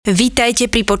Vítajte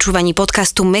pri počúvaní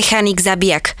podcastu Mechanik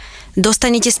Zabijak.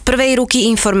 Dostanete z prvej ruky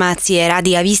informácie,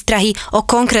 rady a výstrahy o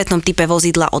konkrétnom type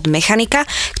vozidla od mechanika,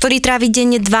 ktorý trávi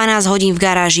denne 12 hodín v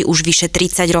garáži už vyše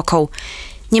 30 rokov.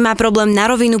 Nemá problém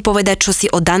na rovinu povedať, čo si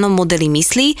o danom modeli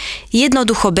myslí,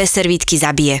 jednoducho bez servítky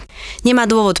zabije. Nemá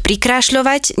dôvod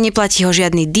prikrášľovať, neplatí ho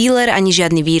žiadny díler ani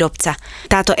žiadny výrobca.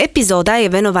 Táto epizóda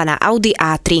je venovaná Audi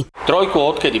A3. Trojku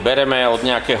odkedy bereme od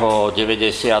nejakého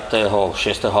 96.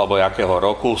 alebo jakého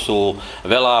roku sú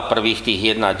veľa prvých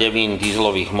tých 1.9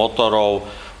 dieselových motorov,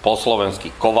 po slovensky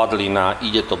kovadlina,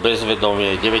 ide to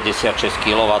bezvedomie, 96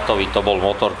 kW, to bol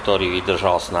motor, ktorý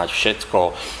vydržal snáď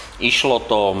všetko. Išlo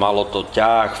to, malo to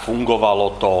ťah,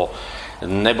 fungovalo to,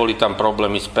 neboli tam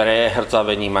problémy s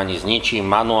prehrzavením ani s ničím,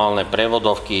 manuálne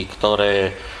prevodovky, ktoré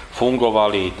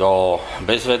fungovali do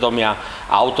bezvedomia.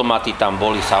 Automaty tam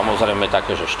boli samozrejme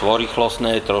také, že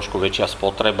štvorrýchlostné, trošku väčšia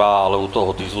spotreba, ale u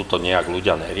toho dieslu to nejak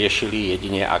ľudia neriešili,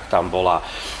 jedine ak tam bola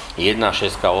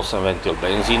 1.6 8 ventil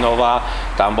benzínová,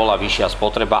 tam bola vyššia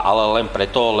spotreba, ale len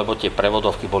preto, lebo tie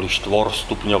prevodovky boli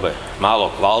štvorstupňové.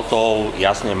 Málo kvaltov,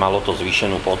 jasne malo to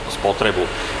zvýšenú spotrebu.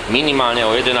 Minimálne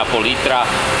o 1,5 litra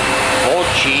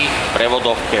voči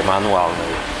prevodovke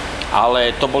manuálnej.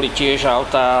 Ale to boli tiež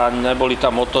autá, neboli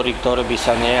tam motory, ktoré by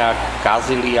sa nejak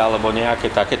kazili alebo nejaké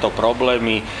takéto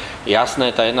problémy.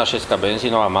 Jasné, tá 1.6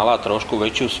 benzínová mala trošku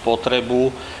väčšiu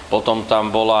spotrebu, potom tam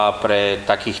bola pre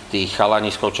takých tých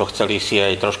chalaniskov, čo chceli si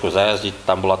aj trošku zajazdiť,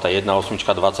 tam bola tá 1.8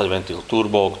 20 ventil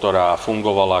turbo, ktorá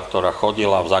fungovala, ktorá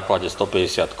chodila v základe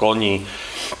 150 koní.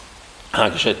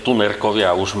 Takže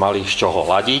tunerkovia už mali z čoho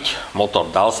ladiť, motor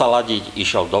dal sa ladiť,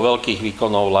 išiel do veľkých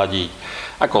výkonov ladiť,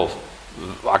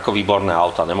 ako výborné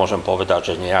auta, nemôžem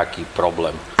povedať, že nejaký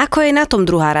problém. Ako je na tom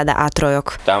druhá rada A3?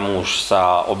 Tam už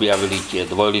sa objavili tie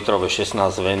 2-litrové 16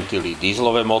 ventily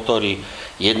dízlové motory.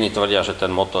 Jedni tvrdia, že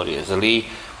ten motor je zlý.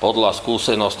 Podľa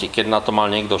skúsenosti, keď na to mal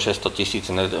niekto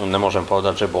 600 000, nemôžem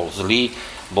povedať, že bol zlý.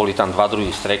 Boli tam dva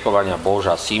druhy strekovania,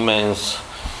 Bosch a Siemens.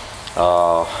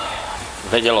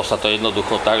 Vedelo sa to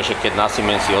jednoducho tak, že keď na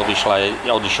Siemensi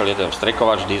odišiel jeden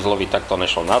vstrekovač dízlový, tak to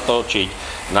nešlo natočiť.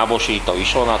 Na Boschi to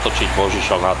išlo natočiť, Bosch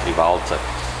išiel na 3 válce.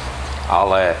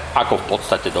 Ale ako v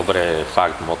podstate dobré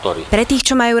fakt motory. Pre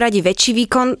tých, čo majú radi väčší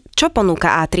výkon, čo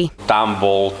ponúka A3? Tam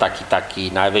bol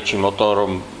taký najväčší motor,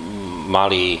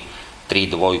 mali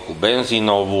 3.2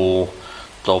 benzínovú,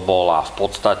 to bola v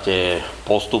podstate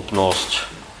postupnosť,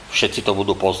 všetci to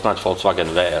budú poznať,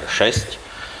 Volkswagen VR6.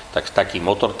 Tak taký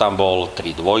motor tam bol,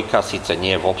 3.2, síce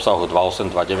nie v obsahu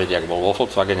 2.8, 2.9, jak bol vo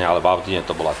Volkswagene, ale v Audine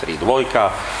to bola 3.2.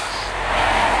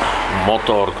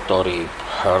 Motor, ktorý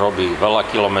robí veľa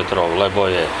kilometrov,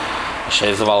 lebo je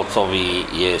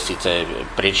 6-valcový, je síce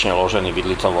priečne ložený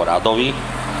vidlicovo-radový.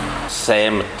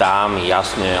 Sem tam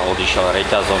jasne odišiel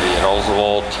reťazový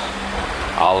rozvod,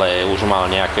 ale už mal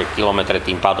nejaké kilometre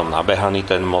tým pádom nabehaný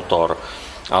ten motor.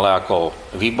 Ale ako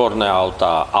výborné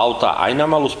auta aj na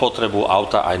malú spotrebu,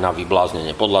 auta aj na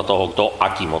vybláznenie, podľa toho, kto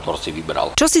aký motor si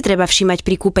vybral. Čo si treba všímať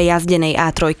pri kúpe jazdenej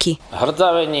A3?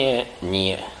 Hrdzavenie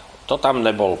nie, to tam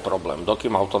nebol problém,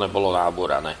 dokým auto nebolo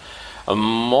nábúrané.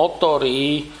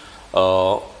 Motory,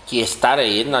 tie staré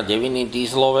 1.9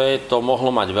 dízlové, to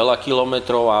mohlo mať veľa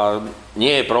kilometrov a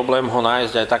nie je problém ho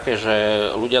nájsť aj také, že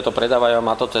ľudia to predávajú a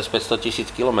má to cez 500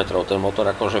 000 kilometrov, ten motor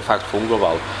akože fakt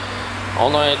fungoval.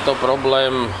 Ono je to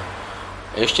problém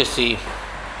ešte si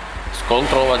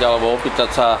skontrolovať alebo opýtať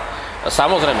sa.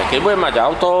 Samozrejme, keď budem mať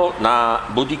auto na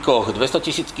budíkoch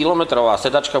 200 000 km a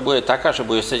sedačka bude taká, že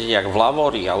bude sedieť jak v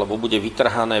lavori, alebo bude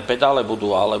vytrhané pedále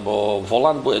budú, alebo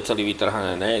volant bude celý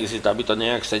vytrhané, neexistuje, aby to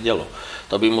nejak sedelo.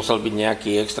 To by musel byť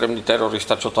nejaký extrémny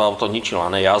terorista, čo to auto ničil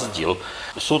a nejazdil.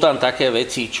 Sú tam také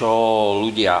veci, čo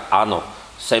ľudia, áno,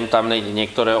 sem tam nejde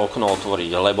niektoré okno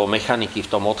otvoriť, lebo mechaniky v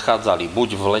tom odchádzali, buď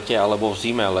v lete alebo v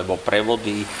zime, lebo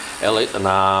prevody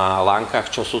na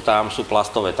lánkach, čo sú tam, sú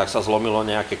plastové, tak sa zlomilo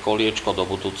nejaké koliečko do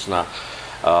budúcna.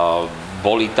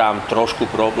 Boli tam trošku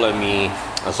problémy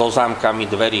so zámkami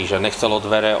dverí, že nechcelo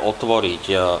dvere otvoriť.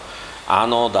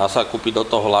 Áno, dá sa kúpiť do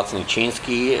toho lacný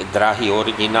čínsky, drahý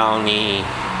originálny,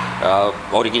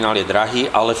 originál je drahý,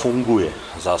 ale funguje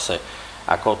zase.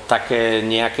 Ako také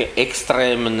nejaké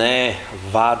extrémne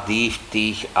vady v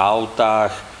tých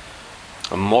autách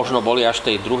možno boli až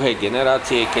tej druhej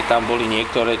generácie, keď tam boli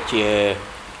niektoré tie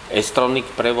S-tronic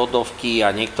prevodovky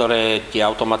a niektoré tie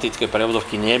automatické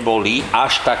prevodovky neboli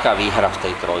až taká výhra v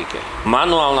tej trojke.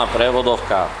 Manuálna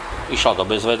prevodovka išla do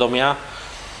bezvedomia,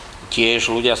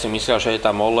 tiež ľudia si myslia, že je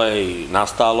tam olej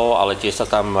nastálo, ale tie sa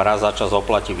tam raz za čas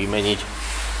oplatí vymeniť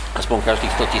aspoň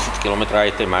každých 100 000 km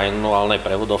aj tej manuálnej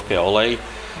prevodovke olej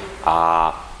a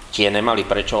tie nemali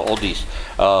prečo odísť.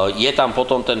 Je tam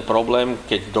potom ten problém,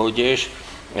 keď dojdeš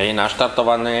je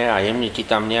naštartované a jemne ti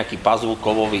tam nejaký pazvuk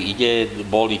kovový ide,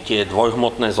 boli tie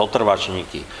dvojhmotné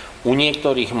zotrvačníky. U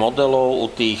niektorých modelov, u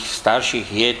tých starších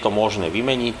je to možné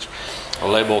vymeniť,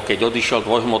 lebo keď odišiel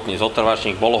dvojhmotný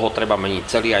zotrvačník, bolo ho treba meniť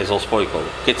celý aj so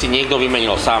spojkou. Keď si niekto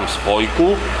vymenil sám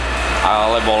spojku,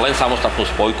 alebo len samostatnú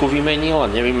spojku vymenil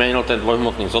a nevymenil ten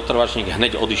dvojhmotný zotrvačník,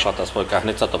 hneď odišla tá spojka,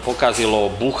 hneď sa to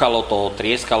pokazilo, búchalo to,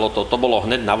 trieskalo to, to bolo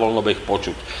hneď na voľnobeh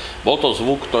počuť. Bol to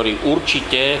zvuk, ktorý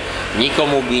určite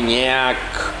nikomu by nejak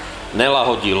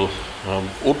nelahodil.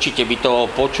 Určite by to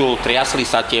počul, triasli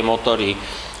sa tie motory,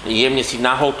 jemne si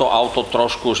nahol to auto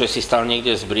trošku, že si stal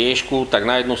niekde z briežku, tak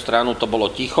na jednu stranu to bolo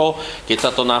ticho, keď sa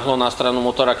to nahlo na stranu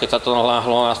motora, keď sa to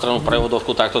nahlo na stranu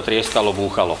prevodovku, tak to trieskalo,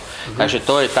 búchalo. Takže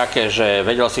to je také, že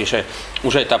vedel si, že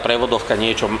už aj tá prevodovka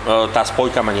niečo, tá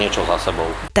spojka má niečo za sebou.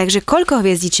 Takže koľko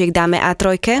hviezdičiek dáme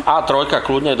A3? A3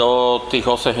 kľudne do tých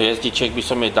 8 hviezdičiek by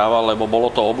som jej dával, lebo bolo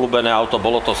to obľúbené auto,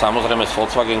 bolo to samozrejme z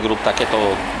Volkswagen Group takéto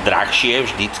drahšie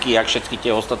vždycky, jak všetky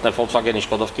tie ostatné Volkswageny,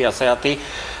 Škodovky a Seaty,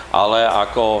 ale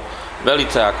ako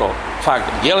velice ako fakt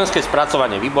dielenské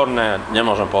spracovanie výborné,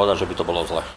 nemôžem povedať, že by to bolo zle.